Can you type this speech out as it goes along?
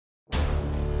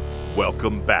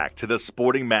Welcome back to the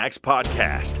Sporting Max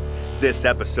podcast. This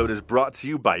episode is brought to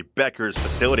you by Becker's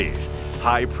Facilities,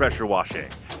 high pressure washing,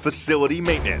 facility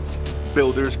maintenance,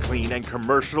 builders clean, and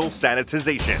commercial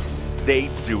sanitization. They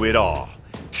do it all.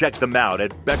 Check them out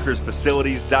at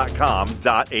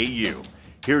beckersfacilities.com.au.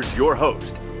 Here's your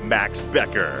host, Max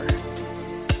Becker.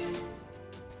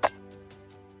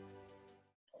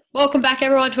 Welcome back,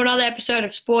 everyone, to another episode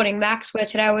of Sporting Max, where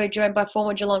today we're joined by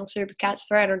former Geelong Supercats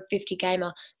 350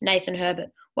 gamer Nathan Herbert.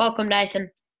 Welcome,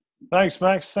 Nathan. Thanks,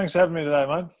 Max. Thanks for having me today,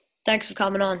 mate. Thanks for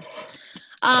coming on.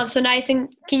 So, Nathan,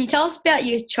 can you tell us about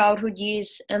your childhood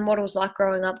years and what it was like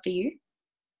growing up for you?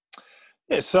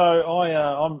 Yeah, so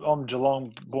I'm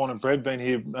Geelong born and bred, been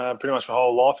here pretty much my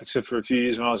whole life, except for a few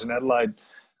years when I was in Adelaide.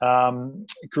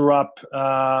 Grew up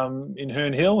in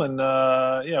Herne Hill and,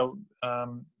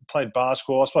 played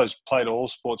basketball. I suppose played all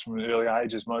sports from an early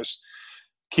age, as most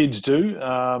kids do,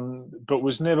 but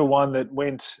was never one that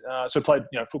went. So played,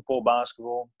 football,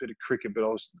 basketball, bit of cricket, but I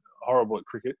was horrible at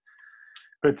cricket.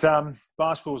 But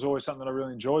basketball was always something that I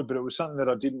really enjoyed, but it was something that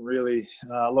I didn't really.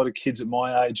 A lot of kids at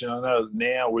my age, and I know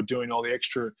now we're doing all the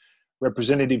extra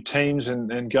representative teams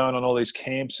and going on all these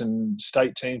camps and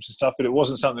state teams and stuff, but it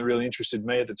wasn't something that really interested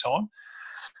me at the time.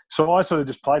 So I sort of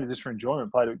just played it just for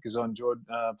enjoyment, played it because I enjoyed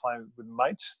playing with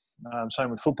mates, same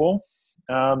with football.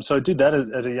 So I did that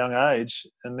at a young age.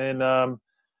 And then,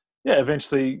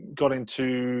 eventually got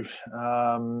into,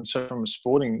 so from a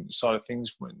sporting side of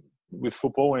things with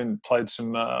football and played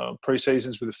some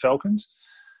pre-seasons with the Falcons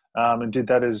and did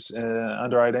that as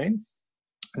under 18.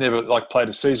 Never played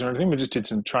a season or anything, but just did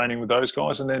some training with those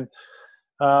guys. And then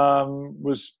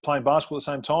was playing basketball at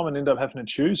the same time and ended up having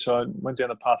to choose. So I went down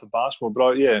the path of basketball.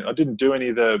 But I didn't do any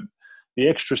of the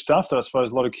extra stuff that I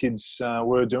suppose a lot of kids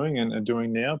were doing and are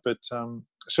doing now. But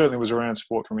certainly was around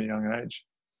sport from a young age.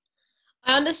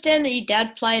 I understand that your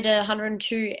dad played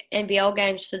 102 NBL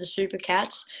games for the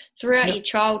Supercats throughout your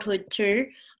childhood too.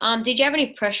 Did you have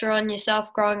any pressure on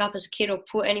yourself growing up as a kid or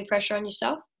put any pressure on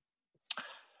yourself?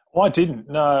 Well, I didn't.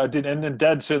 No, I didn't. And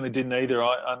Dad certainly didn't either.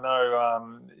 I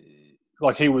know...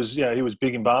 he was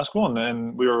big in basketball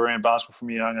and we were around basketball from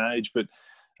a young age, but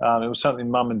it was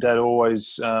something Mum and Dad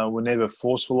always were never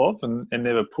forceful of and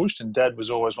never pushed. And Dad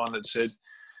was always one that said,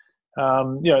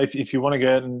 if you want to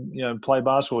go out and, play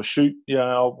basketball or shoot,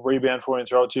 I'll rebound for you and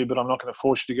throw it to you, but I'm not going to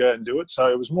force you to go out and do it.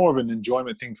 So it was more of an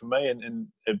enjoyment thing for me and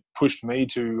it pushed me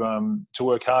to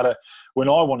work harder when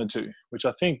I wanted to, which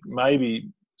I think maybe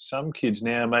some kids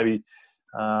now maybe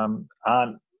aren't,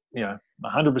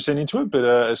 100% into it, but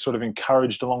are sort of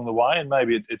encouraged along the way, and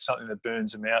maybe it's something that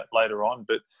burns them out later on.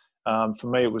 But for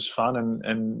me, it was fun,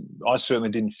 and I certainly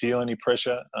didn't feel any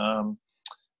pressure. Mum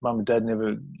and Dad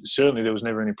there was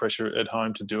never any pressure at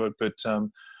home to do it. But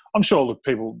I'm sure,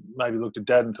 people maybe looked at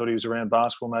Dad and thought he was around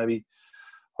basketball. Maybe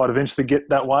I'd eventually get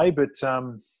that way, but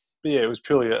it was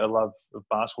purely a love of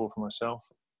basketball for myself.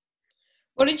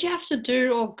 What did you have to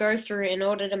do or go through in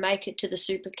order to make it to the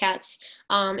Supercats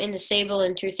in the Siebel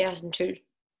in 2002?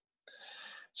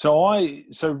 So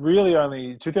really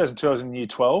only 2002 I was in year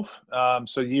 12.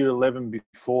 So year 11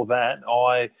 before that,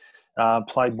 I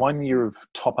played 1 year of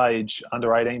top age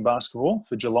under 18 basketball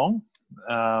for Geelong.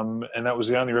 And that was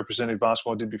the only representative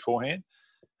basketball I did beforehand.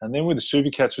 And then with the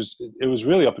Supercats, it was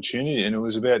really opportunity, and it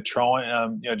was about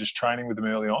trying, just training with them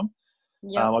early on.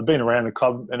 Yep. I'd been around the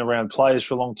club and around players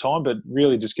for a long time, but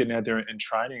really just getting out there and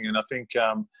training. And I think,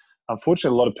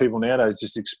 unfortunately, a lot of people nowadays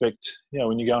just expect,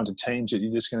 when you go into teams that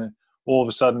you're just going to all of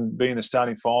a sudden be in the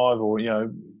starting five or,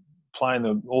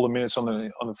 playing all the minutes on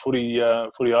the footy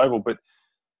oval. But,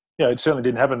 it certainly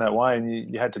didn't happen that way.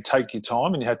 And you had to take your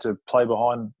time and you had to play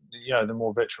behind, the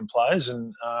more veteran players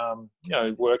and,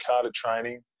 work hard at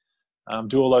training,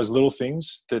 do all those little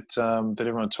things that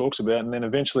everyone talks about. And then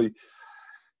eventually,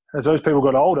 as those people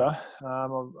got older,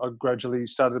 I gradually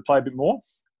started to play a bit more.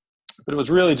 But it was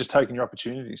really just taking your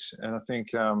opportunities, and I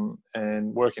think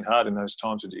and working hard in those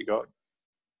times that you got.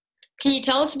 Can you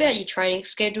tell us about your training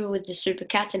schedule with the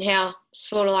Supercats and how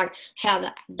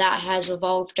that has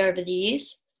evolved over the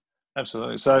years?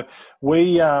 Absolutely. So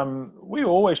we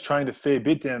always trained a fair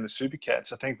bit down the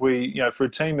Supercats. I think we, for a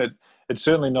team that it's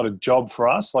certainly not a job for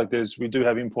us. We do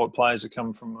have import players that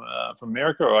come from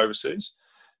America or overseas,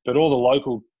 but all the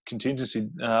local contingency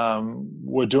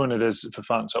were doing it for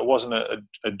fun. So it wasn't a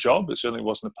job. It certainly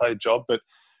wasn't a paid job, but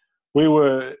we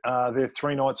were there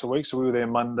 3 nights a week. So we were there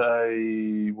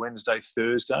Monday, Wednesday,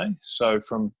 Thursday. So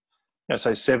from,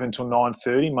 say 7 till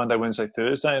 9:30, Monday, Wednesday,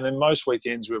 Thursday. And then most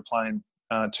weekends we were playing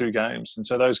 2 games. And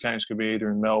so those games could be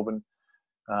either in Melbourne,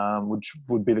 which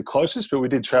would be the closest, but we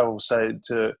did travel, say,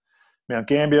 to Mount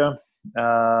Gambier,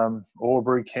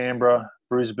 Albury, Canberra,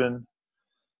 Brisbane,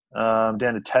 down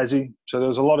to Tassie. So there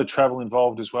was a lot of travel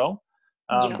involved as well.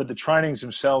 But the trainings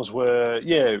themselves were,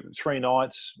 3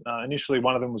 nights. Initially,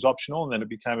 one of them was optional, and then it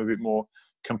became a bit more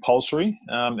compulsory.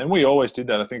 And we always did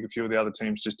that. I think a few of the other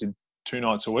teams just did 2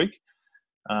 nights a week.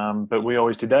 But we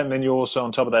always did that. And then you also,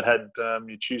 on top of that, had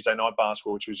your Tuesday night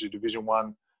basketball, which was your Division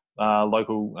 1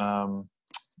 local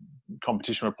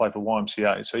competition where I played for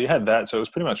YMCA. So you had that. So it was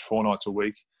pretty much 4 nights a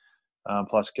week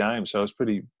plus games. So it was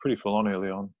pretty full on early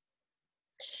on.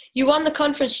 You won the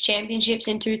conference championships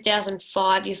in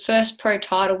 2005, your first pro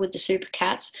title with the Super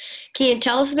Cats. Can you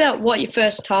tell us about what your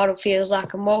first title feels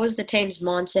like and what was the team's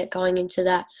mindset going into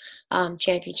that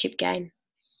championship game?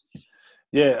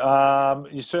 Yeah,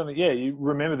 you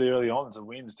remember the early ons, the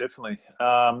wins, definitely.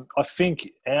 I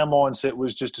think our mindset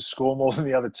was just to score more than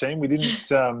the other team. We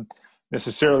didn't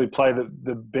necessarily play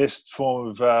the best form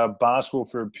of basketball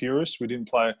for a purist. We didn't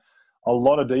play a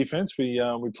lot of defense. We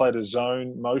played a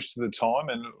zone most of the time,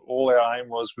 and all our aim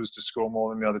was to score more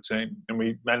than the other team, and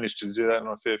we managed to do that on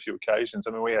a fair few occasions.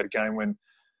 I mean, we had a game when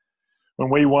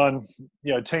we won,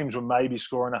 teams were maybe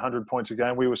scoring 100 points a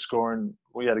game. We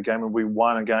had a game when we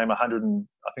won a game 100 and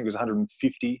I think it was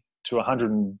 150 to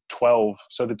 112.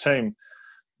 So the team,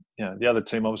 the other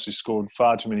team obviously scored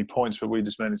far too many points, but we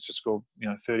just managed to score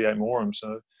 38 more of them.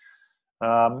 So.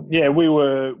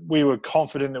 We were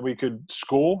confident that we could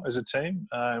score as a team,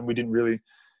 and we didn't really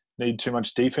need too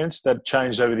much defense. That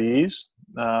changed over the years,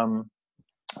 but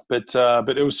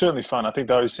it was certainly fun. I think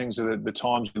those things are the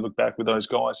times you look back with those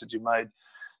guys that you made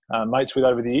mates with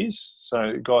over the years.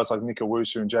 So guys like Nick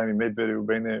Owusu and Jamie Medved who have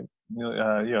been there,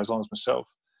 as long as myself.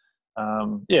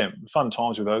 Fun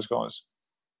times with those guys.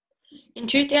 In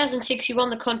 2006, you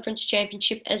won the conference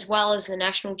championship as well as the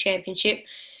national championship.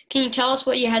 Can you tell us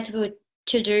what you had to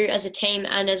do as a team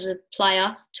and as a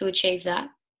player to achieve that?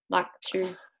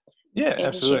 Absolutely.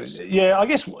 Yeah, I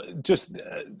guess just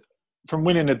from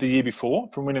winning it the year before,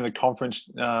 from winning the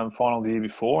conference final the year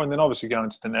before, and then obviously going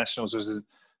to the nationals was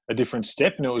a different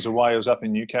step, and it was away. It was up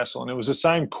in Newcastle, and it was the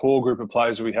same core group of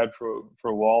players that we had for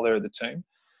a while there at the team.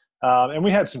 And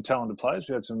we had some talented players.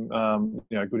 We had some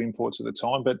good imports at the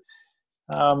time, but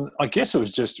I guess it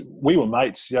was just we were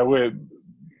mates.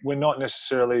 We're not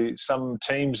necessarily, some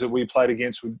teams that we played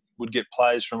against would get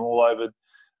players from all over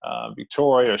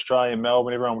Victoria, Australia,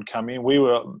 Melbourne. Everyone would come in.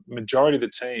 Majority of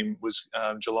the team was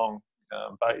Geelong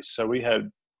based. So we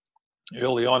had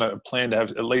early on a plan to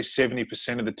have at least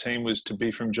 70% of the team was to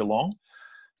be from Geelong.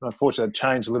 And unfortunately, that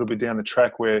changed a little bit down the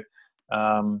track where,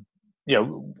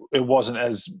 it wasn't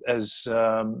as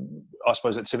I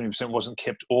suppose that 70% wasn't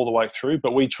kept all the way through.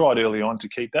 But we tried early on to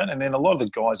keep that. And then a lot of the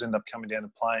guys ended up coming down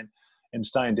and playing and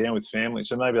staying down with family.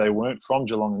 So maybe they weren't from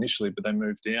Geelong initially, but they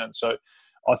moved down. So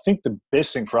I think the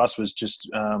best thing for us was just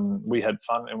we had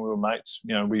fun and we were mates.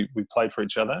 We played for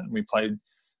each other and we played,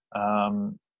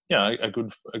 a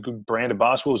good brand of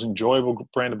basketball. It was an enjoyable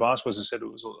brand of basketball. As I said,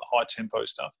 it was high tempo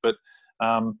stuff. But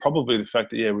probably the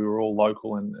fact that, we were all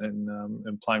local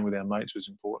and playing with our mates was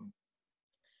important.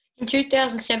 In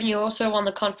 2007, you also won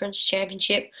the conference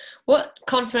championship. What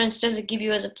confidence does it give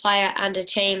you as a player and a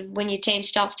team when your team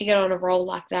starts to get on a roll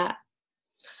like that?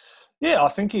 Yeah, I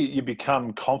think you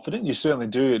become confident. You certainly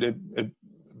do.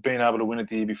 Being able to win it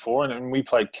the year before. And we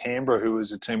played Canberra, who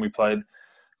was a team we played,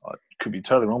 I could be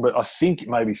totally wrong, but I think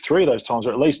maybe 3 of those times,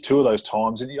 or at least 2 of those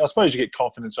times. And I suppose you get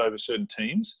confidence over certain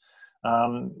teams.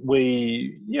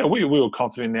 We were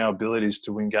confident in our abilities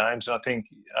to win games. And I think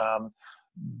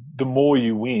the more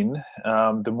you win,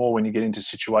 the more when you get into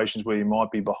situations where you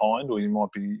might be behind or you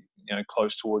might be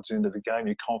close towards the end of the game,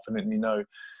 you're confident and you know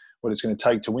what it's going to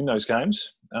take to win those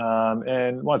games.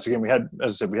 And once again, we had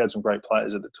some great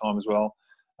players at the time as well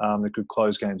that could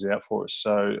close games out for us.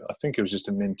 So I think it was just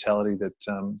a mentality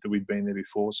that we'd been there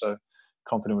before, so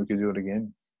confident we could do it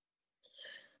again.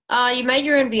 You made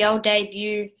your NBL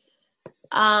debut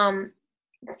for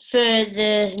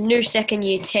the new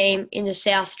second-year team in the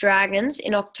South Dragons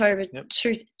in October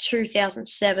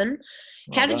 2007.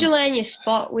 How did you land your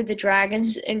spot with the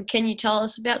Dragons, and can you tell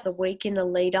us about the week in the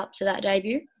lead-up to that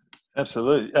debut?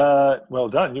 Absolutely. Well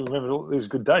done. You remember all these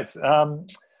good dates. I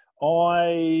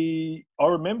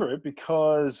remember it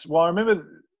because, I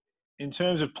remember in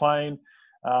terms of playing,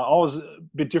 I was a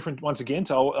bit different once again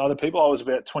to other people. I was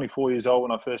about 24 years old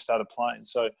when I first started playing.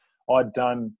 So I'd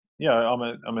done,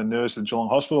 I'm a nurse at Geelong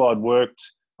Hospital.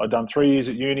 I'd done 3 years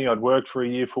at uni. I'd worked for a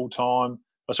year for 18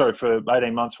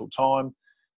 months full time.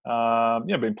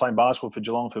 Been playing basketball for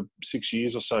Geelong for 6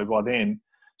 years or so by then.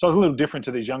 So I was a little different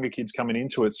to these younger kids coming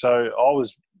into it. So I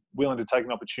was willing to take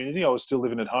an opportunity. I was still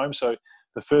living at home. So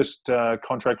the first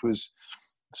contract was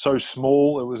so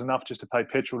small, it was enough just to pay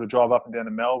petrol to drive up and down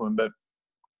to Melbourne. But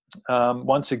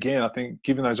once again, I think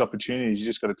given those opportunities, you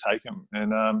just got to take them.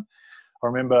 And I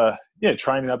remember,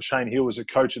 training up. Shane Hill was a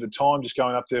coach at the time, just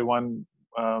going up there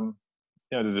to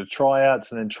the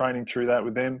tryouts and then training through that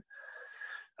with them.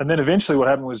 And then eventually what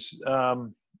happened was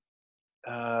in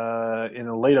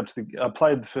the lead up to I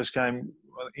played the first game,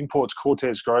 Imports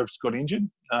Cortez Groves got injured.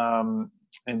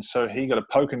 And so he got a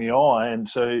poke in the eye, and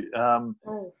so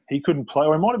he couldn't play.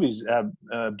 Or it might have been his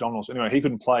abdominals. Anyway, he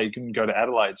couldn't play. He couldn't go to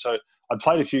Adelaide. So I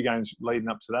played a few games leading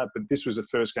up to that, but this was the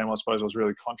first game I suppose I was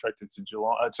really contracted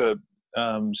to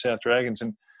South Dragons,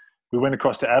 and we went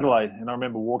across to Adelaide. And I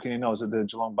remember walking in. I was at the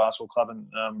Geelong Basketball Club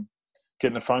and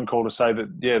getting a phone call to say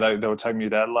that they were taking me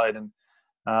to Adelaide. And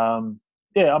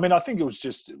I mean, I think it was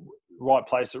just right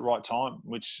place at right time,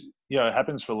 which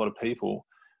happens for a lot of people.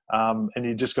 And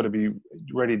you just got to be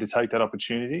ready to take that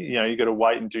opportunity. You got to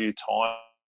wait and do your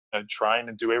time, train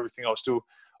and do everything. I was still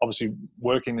obviously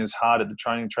working as hard at the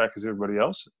training track as everybody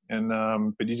else. And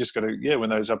but you just got to, when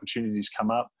those opportunities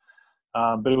come up.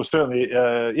 But it was certainly,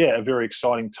 a very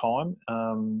exciting time,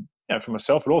 for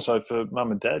myself, but also for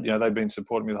mum and dad. They've been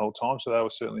supporting me the whole time, so they were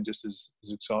certainly just as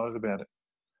excited about it.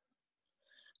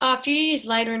 A few years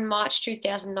later, in March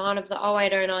 2009 of the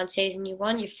 08-09 season, you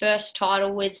won your first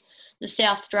title with the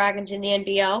South Dragons in the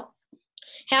NBL.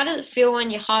 How does it feel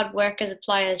when your hard work as a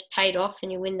player has paid off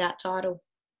and you win that title?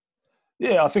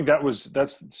 Yeah, I think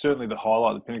that's certainly the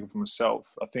highlight, the pinnacle for myself.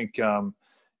 I think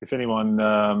if anyone,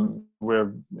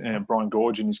 where Brian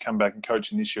Gorgian, he's come back and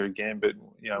coaching this year again, but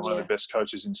one of the best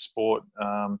coaches in sport.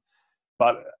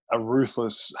 But a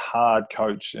ruthless, hard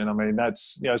coach. And I mean,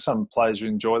 that's, some players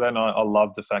enjoy that. And I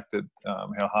love the fact that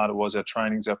how hard it was. Our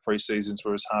trainings, our pre-seasons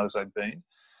were as hard as they've been.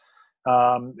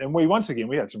 And we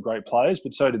had some great players,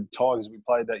 but so did the Tigers we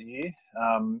played that year.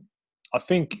 I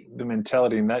think the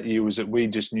mentality in that year was that we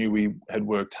just knew we had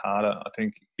worked harder. I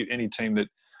think any team that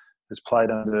has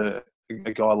played under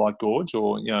a guy like Gorge,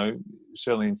 or,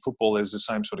 certainly in football, there's the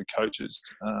same sort of coaches.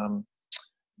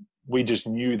 We just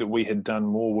knew that we had done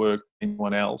more work than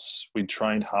anyone else. We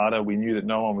trained harder. We knew that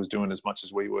no one was doing as much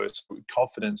as we were. So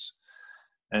confidence,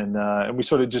 and we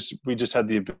sort of just had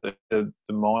the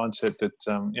mindset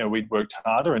that we'd worked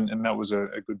harder, and that was a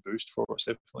good boost for us,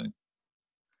 definitely.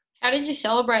 How did you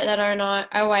celebrate that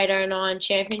 08-09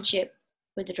 championship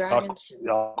with the Dragons?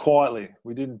 Quietly.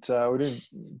 We didn't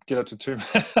get up to too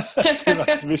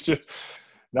much mischief.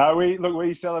 No,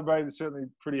 we celebrated certainly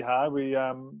pretty hard.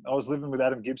 I was living with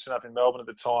Adam Gibson up in Melbourne at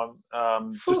the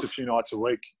time, just a few nights a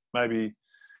week, maybe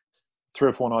 3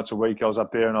 or 4 nights a week. I was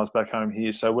up there and I was back home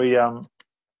here. So we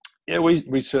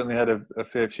certainly had a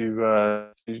fair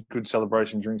few good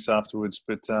celebration drinks afterwards.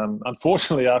 But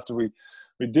unfortunately, after we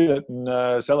did it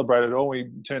and celebrated it all,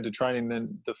 we turned to training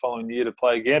then the following year to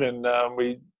play again, and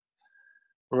we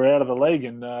were out of the league,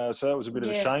 and so that was a bit of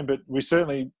a shame. But we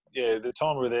certainly. Yeah, the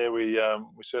time we were there, we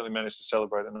certainly managed to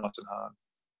celebrate it nice and hard.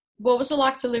 What was it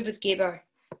like to live with Gibbo?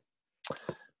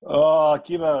 Oh,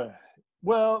 Gibbo.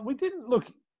 Well, we didn't look.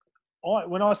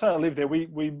 When I say I lived there,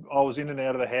 I was in and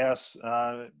out of the house.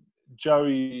 Joe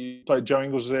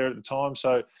Ingles was there at the time,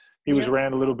 so he was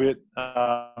around a little bit.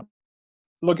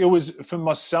 Look, it was for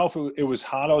myself. It was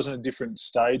hard. I was in a different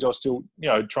stage. I was still,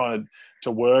 trying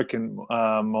to work, and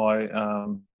my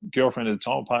girlfriend at the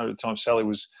time, partner at the time, Sally,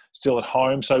 was still at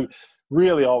home. So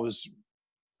really, I was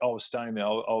staying there.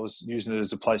 I was using it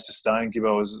as a place to stay, and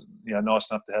Gibbo was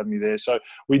nice enough to have me there. So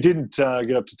we didn't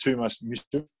get up to too much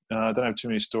mischief. I don't have too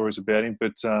many stories about him,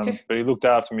 but he looked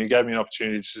after me. He gave me an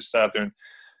opportunity just to stay up there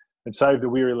and save the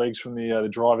weary legs from the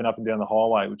driving up and down the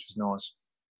highway, which was nice.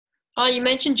 Oh, you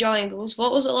mentioned Joe Ingles.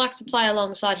 What was it like to play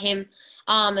alongside him,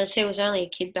 as he was only a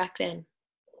kid back then?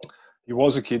 He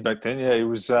was a kid back then, yeah. He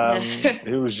was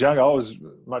he was young. I was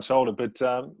much older. But,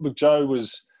 look, Joe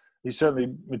he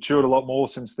certainly matured a lot more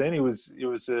since then. He was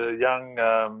a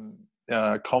young,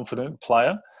 confident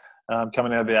player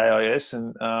coming out of the AIS.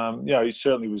 And, he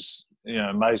certainly was,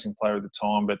 amazing player at the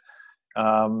time. But,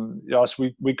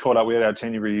 we caught up. We had our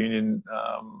 10-year reunion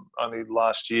only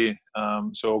last year.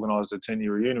 So organised a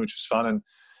 10-year reunion, which was fun.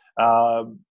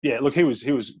 And, look, he was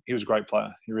a great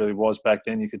player. He really was back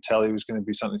then. You could tell he was going to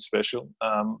be something special.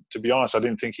 To be honest, I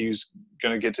didn't think he was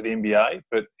going to get to the NBA,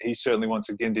 but he certainly once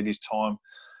again did his time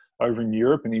over in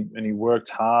Europe, and he worked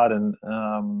hard and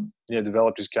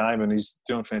developed his game, and he's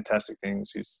doing fantastic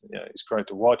things. He's great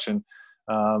to watch, and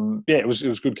it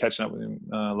was good catching up with him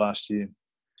last year.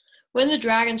 When the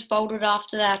Dragons folded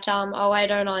after that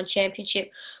 08-09 championship,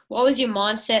 what was your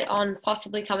mindset on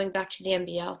possibly coming back to the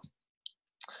NBL?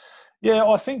 Yeah,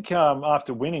 I think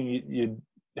after winning, you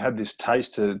had this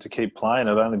taste to keep playing.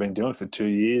 I'd only been doing it for 2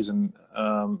 years, and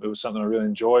it was something I really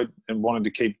enjoyed and wanted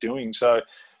to keep doing. So,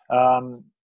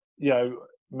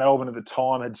 Melbourne at the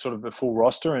time had sort of a full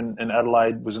roster, and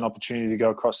Adelaide was an opportunity to go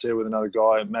across there with another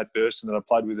guy, Matt Burston, that I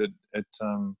played with at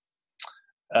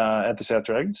the South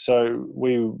Dragons. So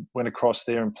we went across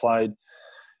there and played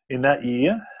in that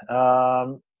year.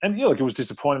 And look, it was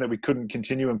disappointing that we couldn't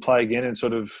continue and play again and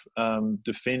sort of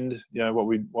defend, what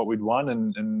we'd won,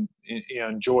 and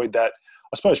enjoyed that.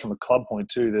 I suppose from a club point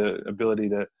too, the ability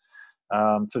to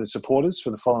for the supporters for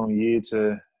the following year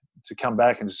to come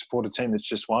back and to support a team that's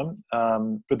just won.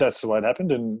 But that's the way it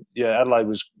happened. And Adelaide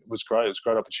was great. It was a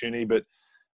great opportunity. But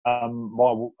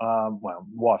my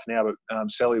wife now,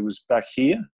 but Sally was back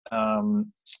here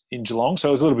in Geelong, so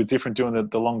it was a little bit different doing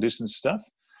the long distance stuff.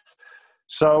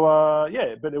 So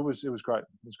but it was great. It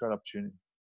was a great opportunity.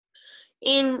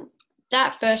 In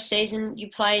that first season, you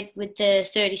played with the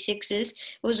 36ers. It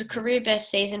was a career best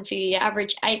season for you. You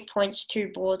averaged 8 points,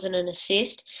 2 boards, and an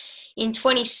assist in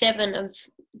 27 of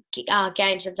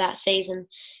games of that season.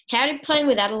 How did playing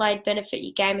with Adelaide benefit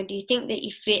your game, and do you think that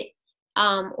you fit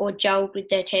or gelled with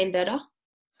their team better?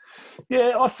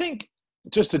 Yeah, I think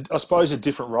just I suppose a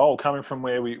different role coming from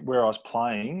where I was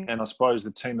playing, and I suppose the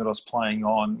team that I was playing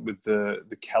on with the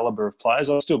caliber of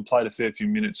players. I still played a fair few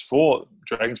minutes for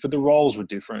Dragons, but the roles were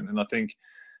different, and I think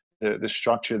the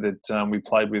structure that we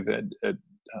played with at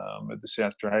the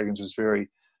South Dragons was very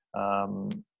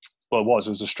it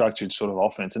was a structured sort of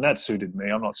offense, and that suited me.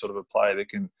 I'm not sort of a player that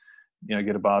can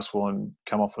get a basketball and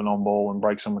come off an on ball and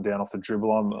break someone down off the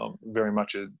dribble. I'm very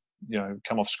much a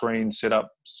come off screen, set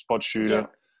up, spot shooter.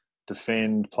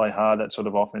 Defend, play hard, that sort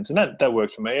of offense, and that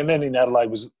worked for me. And then in Adelaide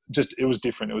it was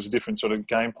different. It was a different sort of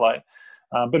gameplay,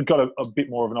 but got a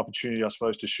bit more of an opportunity, I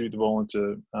suppose, to shoot the ball and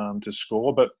to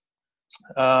score. But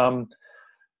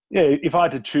if I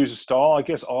had to choose a style, I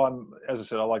guess as I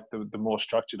said, I like the more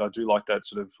structured. I do like that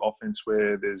sort of offense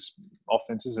where there's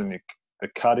offenses and the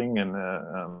cutting and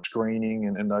the screening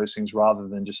and those things, rather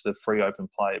than just the free open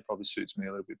play. It probably suits me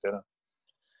a little bit better.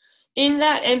 In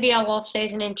that NBL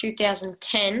off-season in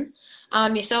 2010,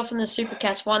 yourself and the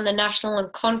Supercats won the National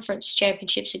and Conference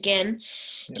Championships again.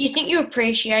 Yep. Do you think you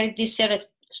appreciated this set of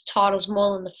titles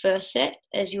more than the first set,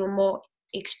 as you were more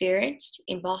experienced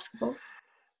in basketball?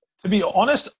 To be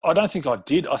honest, I don't think I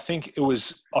did. I think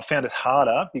I found it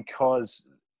harder because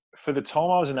for the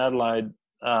time I was in Adelaide,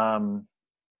 so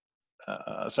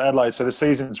the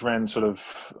seasons ran sort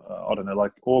of,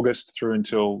 like August through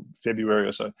until February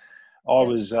or so. There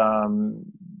was a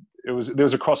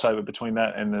crossover between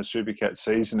that and the Supercat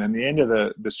season, and the end of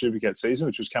the Supercat season,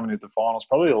 which was coming into the finals,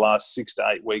 probably the last 6 to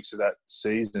 8 weeks of that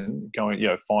season, going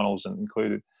finals and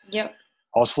included. Yep.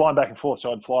 I was flying back and forth,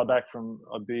 so I'd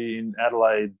be in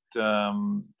Adelaide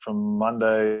from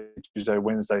Monday, Tuesday,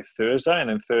 Wednesday, Thursday, and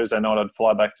then Thursday night I'd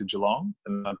fly back to Geelong,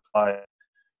 and I'd play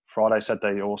Friday,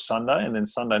 Saturday, or Sunday, and then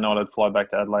Sunday night I'd fly back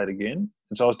to Adelaide again.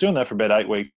 And so I was doing that for about 8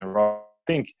 weeks in a row. I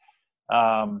think.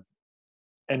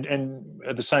 And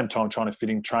at the same time trying to fit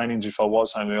in trainings if I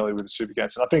was home early with the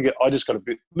Supercats. And I think I just got a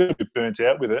little bit burnt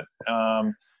out with it.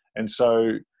 And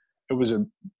so it was a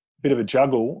bit of a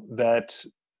juggle that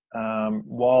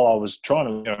while I was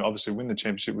trying to obviously win the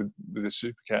championship with the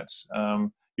Supercats,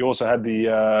 you also had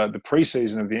the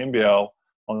pre-season of the NBL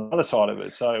on the other side of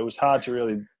it. So it was hard to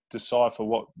really decipher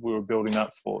what we were building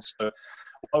up for. So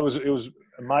it was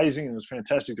amazing, and it was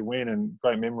fantastic to win and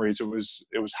great memories. It was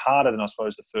harder than I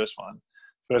suppose the first one.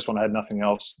 First one I had nothing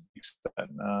else except that.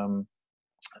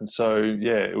 And so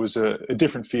it was a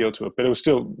different feel to it, but it was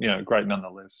still great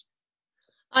nonetheless.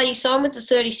 You signed with the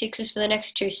 36ers for the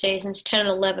next 2 seasons, 10 and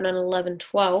 11 and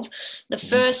 11-12, the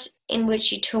first in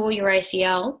which you tore your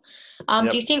ACL.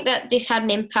 Yep. Do you think that this had an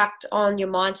impact on your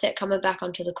mindset coming back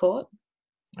onto the court?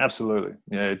 Absolutely.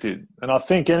 Yeah, it did. And I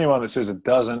think anyone that says it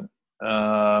doesn't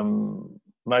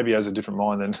maybe has a different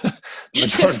mind than the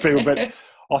majority of people. But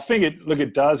I think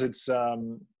it does. It's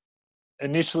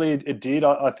initially it did.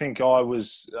 I think I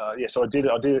was so I did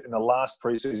it in the last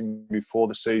preseason before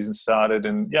the season started,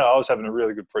 and I was having a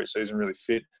really good preseason, really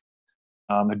fit.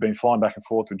 Had been flying back and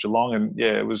forth with Geelong, and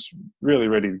it was really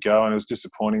ready to go, and it was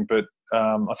disappointing. But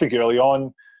I think early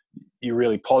on you're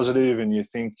really positive, and you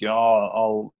think,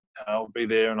 I'll be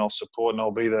there and I'll support, and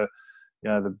I'll be the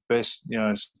best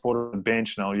supporter of the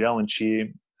bench, and I'll yell and cheer.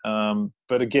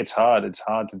 But it gets hard. It's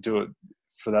hard to do it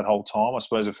for that whole time. I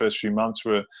suppose the first few months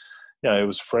were, it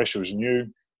was fresh, it was new.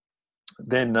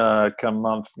 Then come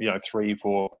month, 3,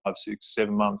 4, 5, 6,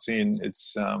 7 months in,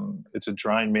 it's a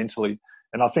drain mentally.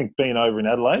 And I think being over in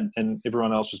Adelaide and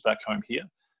everyone else was back home here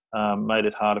made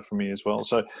it harder for me as well.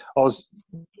 So I was,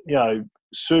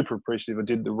 super appreciative. I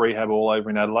did the rehab all over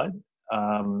in Adelaide,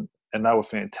 and they were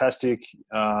fantastic.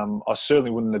 I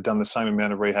certainly wouldn't have done the same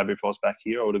amount of rehab if I was back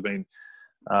here. I would have been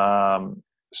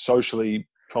socially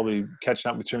probably catching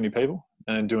up with too many people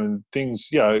and doing things,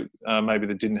 maybe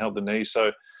that didn't help the knee.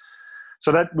 So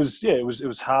that was, it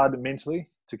was hard mentally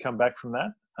to come back from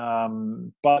that.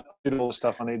 But I did all the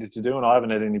stuff I needed to do, and I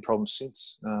haven't had any problems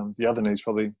since. The other knee's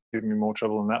probably given me more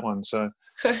trouble than that one. So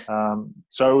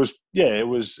it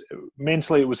was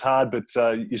mentally it was hard, but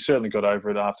you certainly got over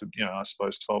it after, I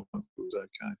suppose 12 months it was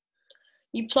okay.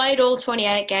 You played all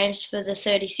 28 games for the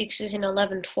 36ers in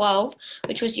 11-12,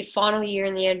 which was your final year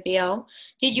in the NBL.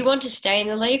 Did you want to stay in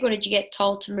the league, or did you get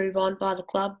told to move on by the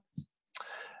club?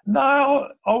 No,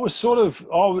 I was it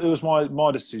was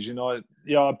my decision. I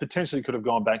potentially could have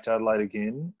gone back to Adelaide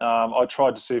again. I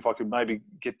tried to see if I could maybe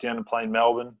get down and play in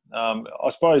Melbourne. I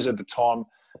suppose at the time,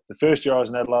 the first year I was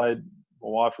in Adelaide, my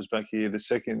wife was back here.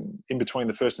 In between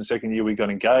the first and second year, we got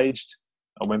engaged.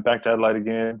 I went back to Adelaide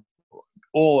again.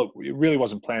 It really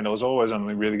wasn't planned. I was always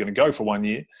only really going to go for 1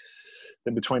 year.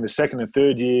 Then between the second and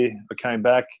third year, I came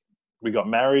back. We got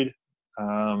married,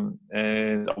 and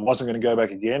I wasn't going to go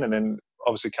back again. And then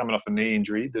obviously coming off a knee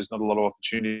injury, there's not a lot of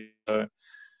opportunity. So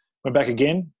went back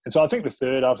again. And so I think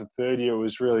after the third year, it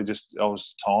was really just, I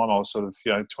was sort of,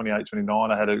 28,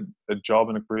 29. I had a job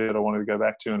and a career that I wanted to go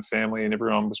back to, and family, and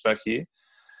everyone was back here.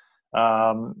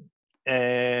 And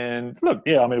look,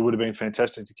 it would have been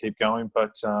fantastic to keep going,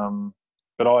 but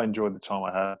I enjoyed the time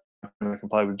I had. I can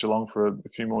play with Geelong for a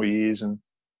few more years. And,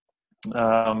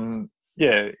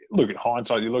 look, at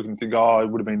hindsight, you look and think, it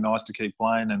would have been nice to keep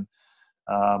playing. And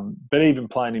but even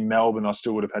playing in Melbourne, I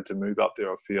still would have had to move up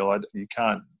there, I feel. You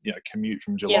can't commute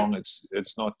from Geelong. Yeah.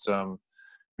 It's not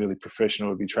really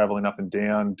professional to be travelling up and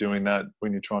down doing that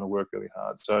when you're trying to work really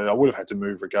hard. So I would have had to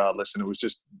move regardless. And it was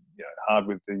just hard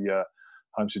with the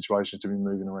home situation to be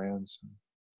moving around. So.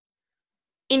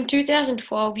 In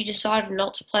 2012, you decided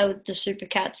not to play with the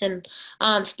Supercats and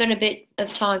spent a bit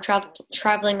of time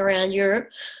travelling around Europe.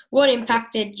 What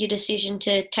impacted your decision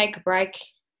to take a break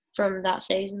from that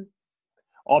season?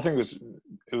 I think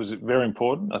it was very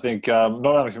important. I think not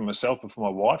only for myself but for my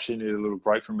wife, she needed a little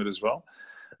break from it as well.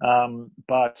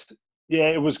 But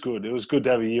it was good. It was good to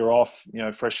have a year off,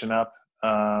 freshen up,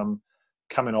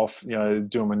 coming off,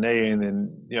 doing my knee, and then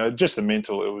just the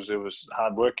mental. It was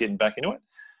hard work getting back into it.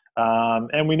 And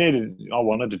I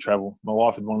wanted to travel. My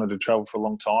wife had wanted to travel for a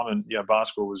long time, and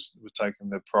basketball was taking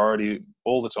the priority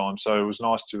all the time. So it was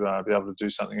nice to be able to do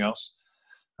something else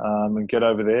and get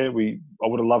over there. I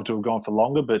would have loved to have gone for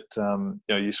longer, but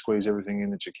you squeeze everything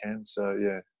in that you can. So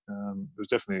it was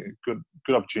definitely a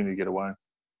good opportunity to get away.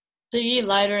 The year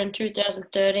later, in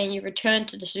 2013, you returned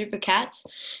to the Supercats.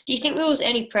 Do you think there was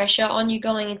any pressure on you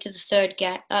going into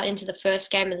the first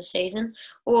game of the season,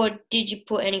 or did you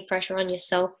put any pressure on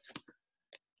yourself?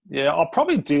 Yeah, I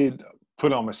probably did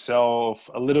put on myself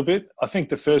a little bit. I think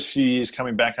the first few years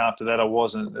coming back after that, I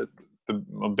wasn't at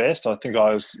my best. I think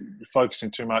I was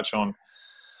focusing too much on,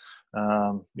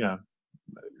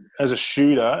 as a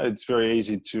shooter, it's very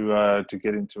easy to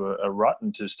get into a rut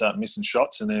and to start missing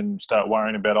shots, and then start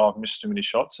worrying about, I've missed too many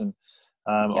shots. And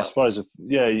I suppose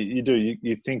you do.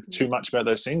 You think too much about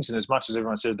those things, and as much as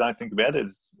everyone says don't think about it,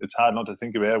 it's hard not to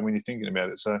think about it when you're thinking about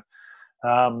it. So,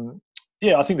 I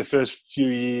think the first few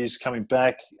years coming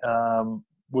back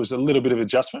was a little bit of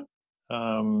adjustment,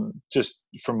 just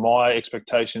from my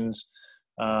expectations,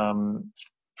 from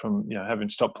having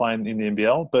stopped playing in the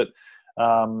NBL, but.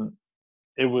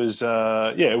 It was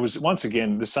once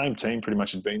again the same team pretty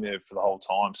much had been there for the whole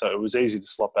time, so it was easy to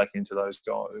slot back into those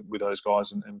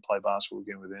guys and play basketball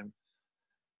again with them.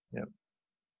 Yeah.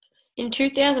 In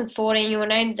 2014, you were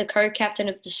named the co-captain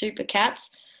of the Supercats.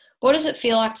 What does it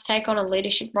feel like to take on a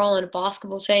leadership role in a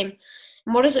basketball team?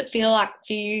 And what does it feel like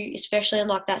for you, especially in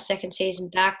that second season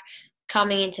back,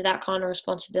 coming into that kind of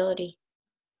responsibility?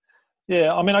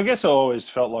 Yeah, I guess I always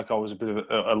felt like I was a bit of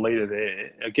a leader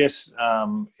there. I guess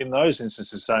in those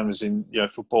instances, same as in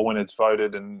football when it's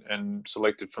voted and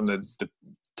selected from the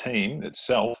team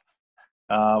itself,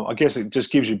 I guess it just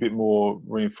gives you a bit more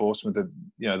reinforcement that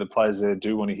the players there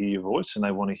do want to hear your voice, and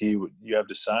they want to hear what you have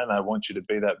to say, and they want you to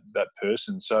be that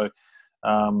person. So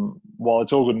while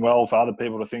it's all good and well for other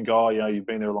people to think, you've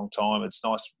been there a long time, it's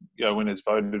nice when it's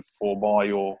voted for by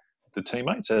the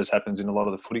teammates, as happens in a lot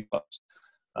of the footy clubs.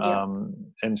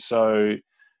 And so,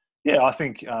 I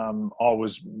think I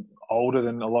was older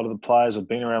than a lot of the players. I've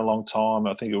been around a long time.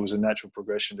 I think it was a natural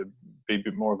progression to be a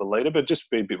bit more of a leader, but just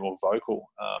be a bit more vocal.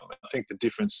 I think the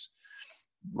difference,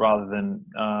 rather than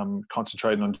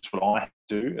concentrating on just what I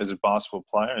do as a basketball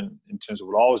player and in terms of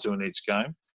what I was doing each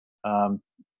game,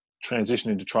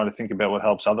 transitioning to trying to think about what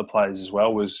helps other players as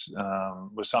well was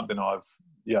something I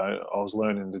was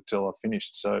learning until I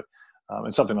finished. So.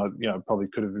 And something I probably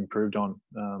could have improved on.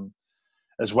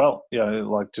 as well.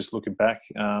 Like just looking back.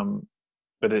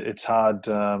 But it's hard.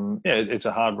 It's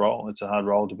a hard role. It's a hard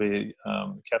role to be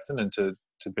captain and to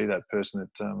be that person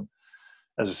that,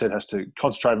 as I said, has to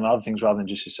concentrate on other things rather than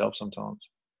just yourself sometimes.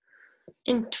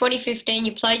 In 2015,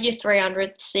 you played your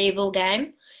 300th Seabull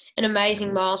game, an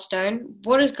amazing milestone.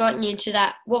 What got you to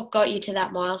that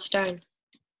milestone?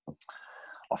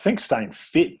 I think staying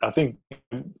fit. I think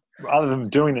other than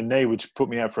doing the knee, which put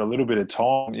me out for a little bit of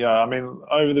time, I mean,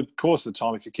 over the course of the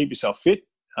time, if you keep yourself fit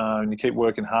and you keep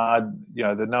working hard,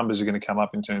 the numbers are going to come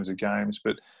up in terms of games.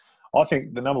 But I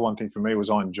think the number one thing for me was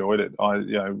I enjoyed it. I,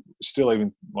 still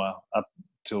even, up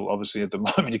till obviously at the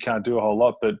moment you can't do a whole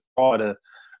lot, but prior to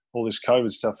all this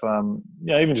COVID stuff,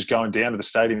 even just going down to the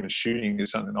stadium and shooting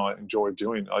is something I enjoy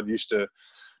doing. I used to,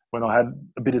 when I had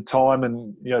a bit of time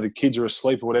and, the kids are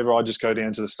asleep or whatever, I'd just go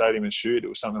down to the stadium and shoot. It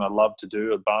was something I loved to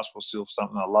do. Basketball's still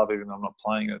something I love, even though I'm not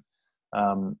playing it.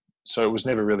 So it was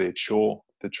never really a chore,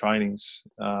 the trainings.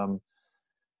 And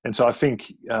so I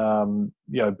think, being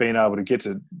able to get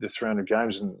to the 300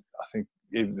 games, and I think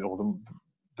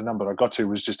the number I got to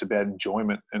was just about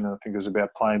enjoyment. And I think it was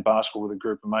about playing basketball with a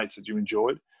group of mates that you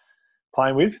enjoyed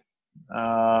playing with.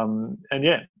 And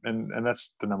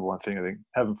that's the number one thing, I think,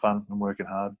 having fun and working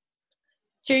hard.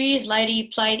 2 years later, you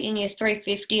played in your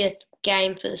 350th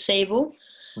game for the Seabull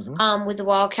with the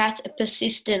Wildcats, a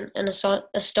persistent and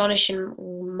astonishing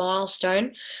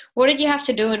milestone. What did you have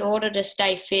to do in order to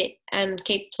stay fit and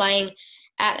keep playing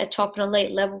at a top and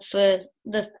elite level for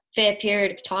the fair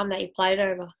period of time that you played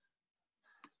over?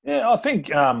 Yeah, I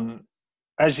think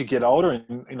as you get older,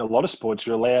 in a lot of sports,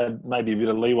 you're allowed maybe a bit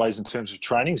of leeways in terms of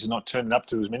trainings and not turning up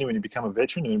to as many when you become a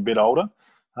veteran and a bit older.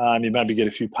 You maybe get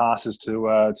a few passes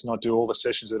to not do all the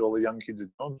sessions that all the young kids are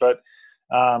doing. But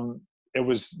it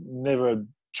was never a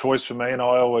choice for me, and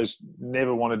I always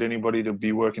never wanted anybody to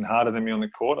be working harder than me on the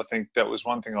court. I think that was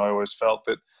one thing I always felt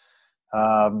that,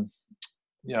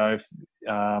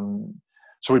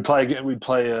 so we'd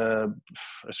play a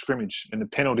scrimmage, and the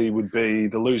penalty would be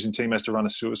the losing team has to run a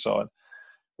suicide.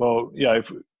 Well,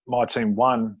 if my team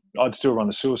won, I'd still run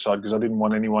the suicide because I didn't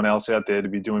want anyone else out there to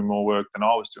be doing more work than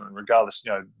I was doing. Regardless,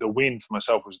 the win for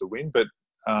myself was the win, but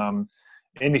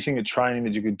anything at training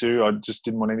that you could do, I just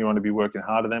didn't want anyone to be working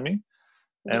harder than me.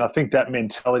 And I think that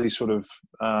mentality sort of,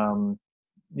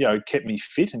 kept me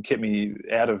fit and kept me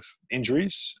out of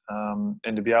injuries,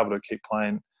 and to be able to keep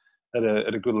playing at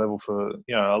a good level for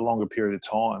a longer period of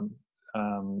time.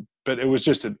 But it was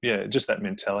just that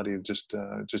mentality of just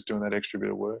doing that extra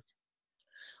bit of work.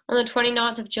 On the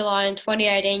 29th of July in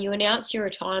 2018, you announced your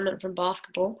retirement from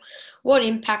basketball. What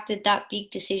impacted that big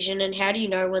decision, and how do you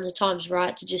know when the time's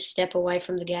right to just step away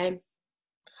from the game?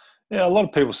 Yeah, a lot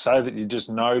of people say that you just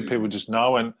know. People just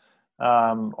know, and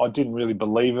I didn't really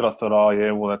believe it. I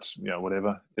thought, that's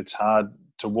whatever. It's hard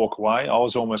to walk away. I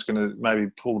was almost going to maybe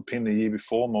pull the pin the year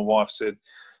before. My wife said,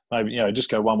 maybe just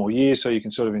go one more year so you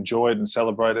can sort of enjoy it and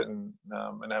celebrate it and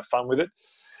have fun with it,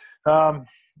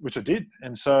 which I did.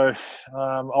 And so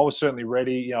I was certainly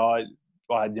ready. I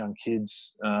had young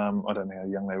kids. I don't know how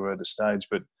young they were at the stage,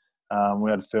 but we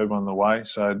had a third one on the way.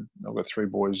 So I've got 3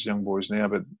 boys, young boys now,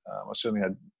 but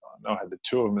I had the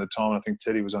 2 of them at the time. And I think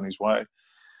Teddy was on his way,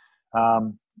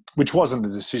 which wasn't the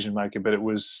decision maker, but it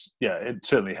was, it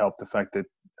certainly helped the fact that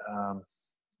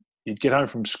you'd get home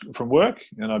from work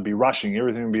and I'd be rushing.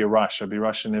 Everything would be a rush. I'd be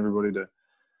rushing everybody to,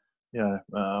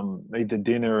 eat the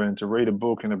dinner and to read a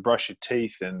book and to brush your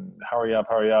teeth and hurry up.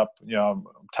 I'm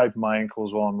taping my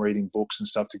ankles while I'm reading books and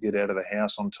stuff to get out of the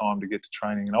house on time to get to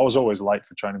training. And I was always late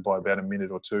for training by about a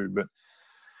minute or 2. But,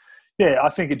 I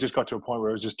think it just got to a point where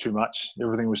it was just too much.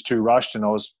 Everything was too rushed and I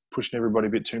was pushing everybody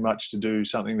a bit too much to do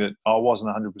something that I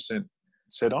wasn't 100%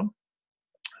 set on.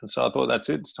 And so I thought, that's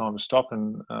it. It's time to stop.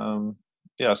 And,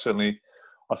 certainly,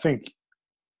 I think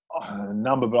a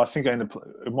number, but I think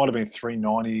it might have been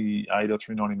 398 or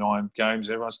 399 games.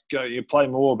 Everyone's go, you play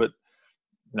more, but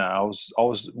no, I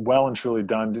was well and truly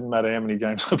done. Didn't matter how many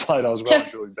games I played, I was well and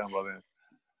truly done by then.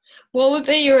 What would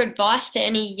be your advice to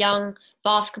any young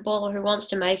basketballer who wants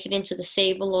to make it into the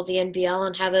Seabull or the NBL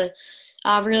and have a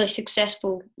really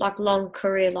successful, long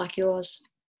career like yours?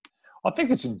 I think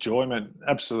it's enjoyment.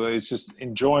 Absolutely. It's just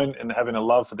enjoying and having a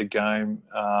love for the game,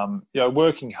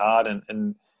 working hard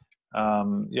and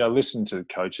listen to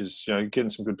coaches, getting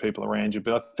some good people around you.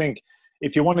 But I think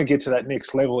if you want to get to that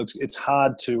next level, it's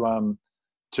hard to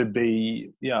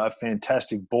be, a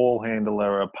fantastic ball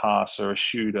handler, a passer, a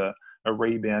shooter, a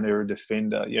rebounder, a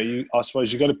defender. I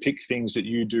suppose you've got to pick things that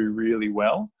you do really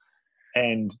well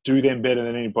and do them better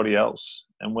than anybody else.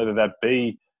 And whether that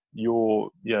be your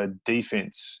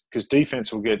defense, because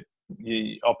defense will get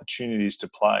you opportunities to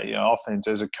play. Offense,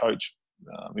 as a coach,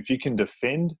 if you can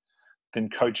defend, then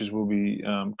coaches will be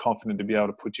confident to be able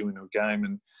to put you into a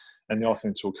game, and the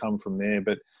offense will come from there.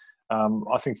 But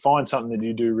I think find something that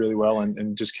you do really well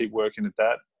and just keep working at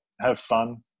that. Have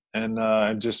fun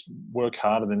and just work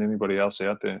harder than anybody else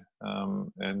out there,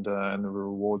 and the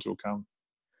rewards will come.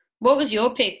 What was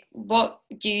your pick? What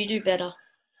do you do better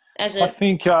as a I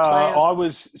think player? I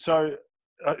was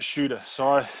a shooter.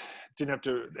 So I didn't have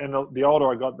to, and the older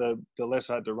I got, the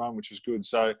less I had to run, which was good.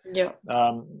 So Yeah.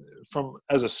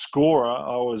 As a scorer,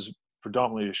 I was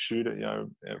predominantly a shooter,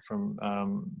 from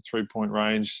 3-point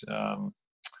range.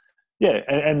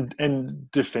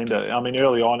 And defender. I mean,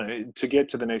 early on, to get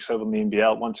to the next level in the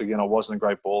NBL, once again, I wasn't a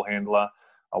great ball handler.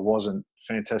 I wasn't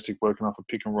fantastic working off a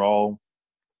pick and roll.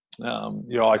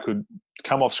 I could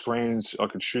come off screens, I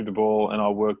could shoot the ball, and I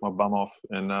worked my bum off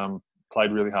and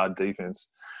played really hard defense.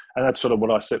 And that's sort of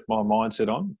what I set my mindset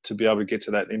on, to be able to get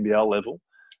to that NBL level.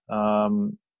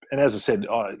 And as I said,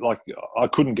 I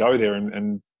couldn't go there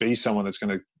and be someone that's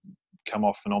going to come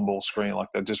off an on-ball screen. Like,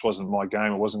 that just wasn't my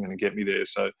game. It wasn't going to get me there.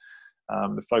 So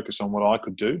the focus on what I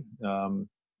could do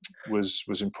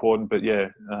was important. But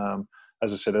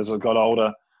as I said, as I got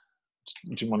older,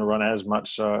 didn't want to run as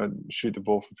much, so I'd shoot the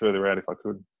ball from further out if I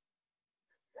could.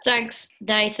 Thanks,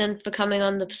 Nathan, for coming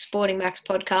on the Sporting Max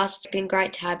podcast. It's been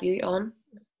great to have you on.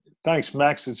 Thanks,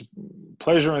 Max. It's a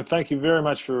pleasure, and thank you very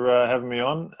much for having me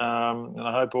on. And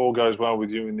I hope all goes well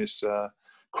with you in this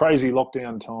crazy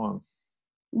lockdown time.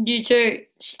 You too.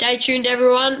 Stay tuned,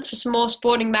 everyone, for some more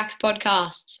Sporting Max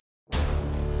podcasts.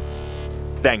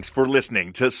 Thanks for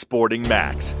listening to Sporting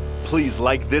Max. Please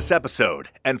like this episode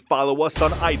and follow us on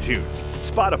iTunes,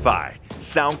 Spotify,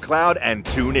 SoundCloud, and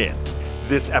TuneIn.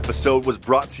 This episode was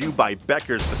brought to you by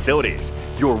Becker's Facilities,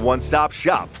 your one-stop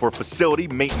shop for facility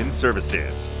maintenance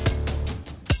services.